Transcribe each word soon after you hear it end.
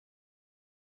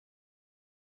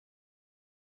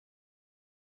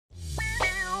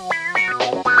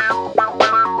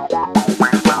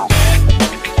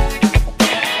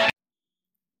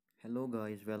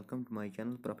guys, welcome to my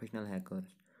channel Professional Hackers.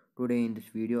 Today in this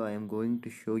video I am going to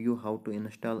show you how to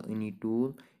install any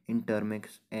tool in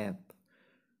termux app.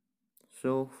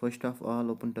 So first of all,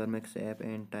 open termux app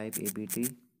and type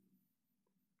apt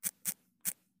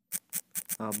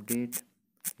update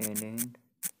and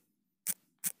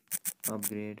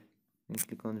upgrade and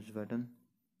click on this button.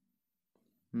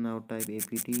 Now type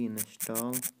apt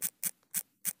install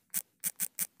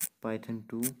python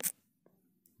 2.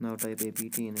 Now type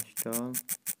apt install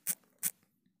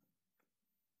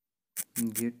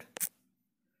git.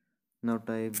 Now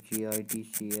type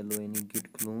gitclone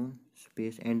git clone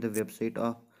space and the website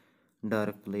of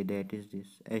DarkFly, that is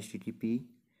this http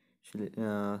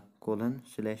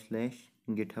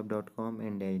 ://github.com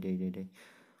and dash.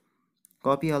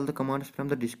 Copy all the commands from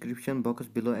the description box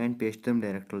below and paste them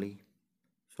directly.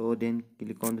 So then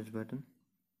click on this button.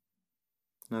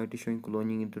 Now it is showing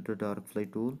cloning into the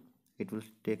DarkFly tool. It will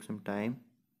take some time.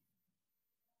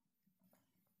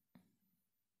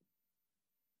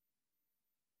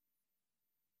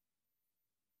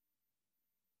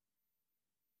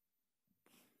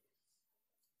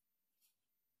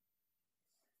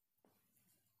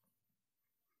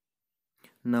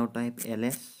 Now type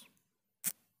ls.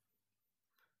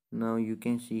 Now you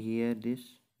can see here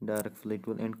this DarkFly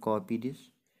tool and copy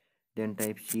this. Then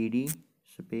type cd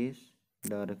space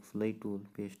DarkFly tool,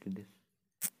 paste this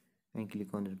and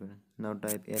click on this button. Now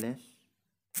type ls.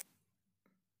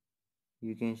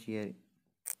 You can see here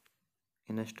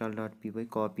install.py,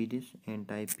 copy this and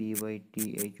type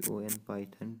python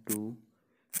python 2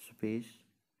 space,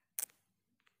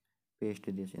 paste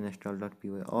this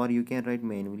install.py, or you can write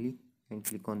manually and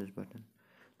click on this button.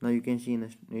 Now you can see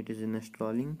it is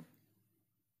installing.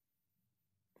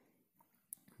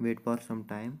 Wait for some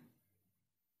time.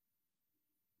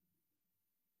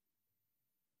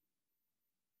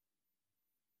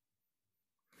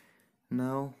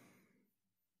 Now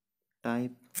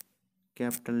type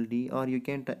capital D, or you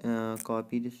can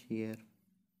copy this here,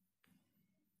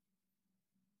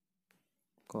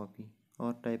 copy,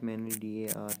 or type manually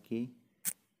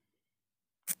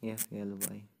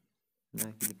DARKFLY.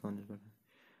 Now click on this button.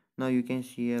 Now you can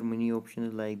see here many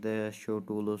options like the show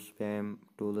tools, spam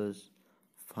tools,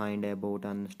 find about,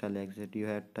 uninstall, exit. You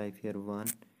have to type here one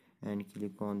and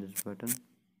click on this button.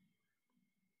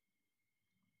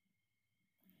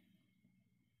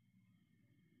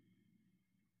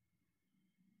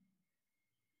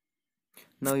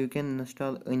 Now you can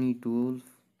install any tool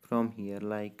from here,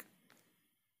 like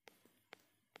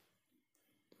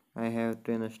I have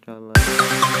to install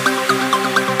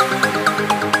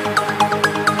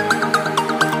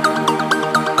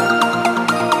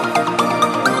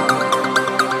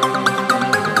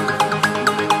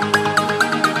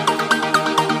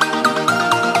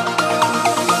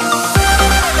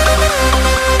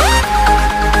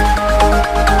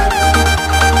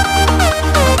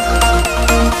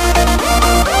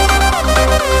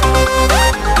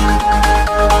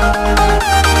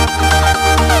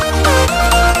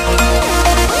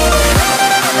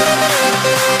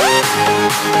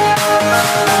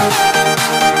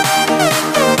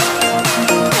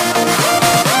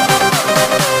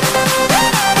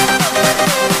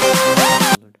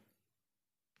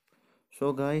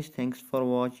So guys, thanks for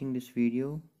watching this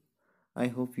video. I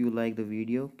hope you like the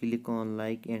video. Click on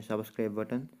like and subscribe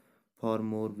button for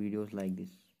more videos like this.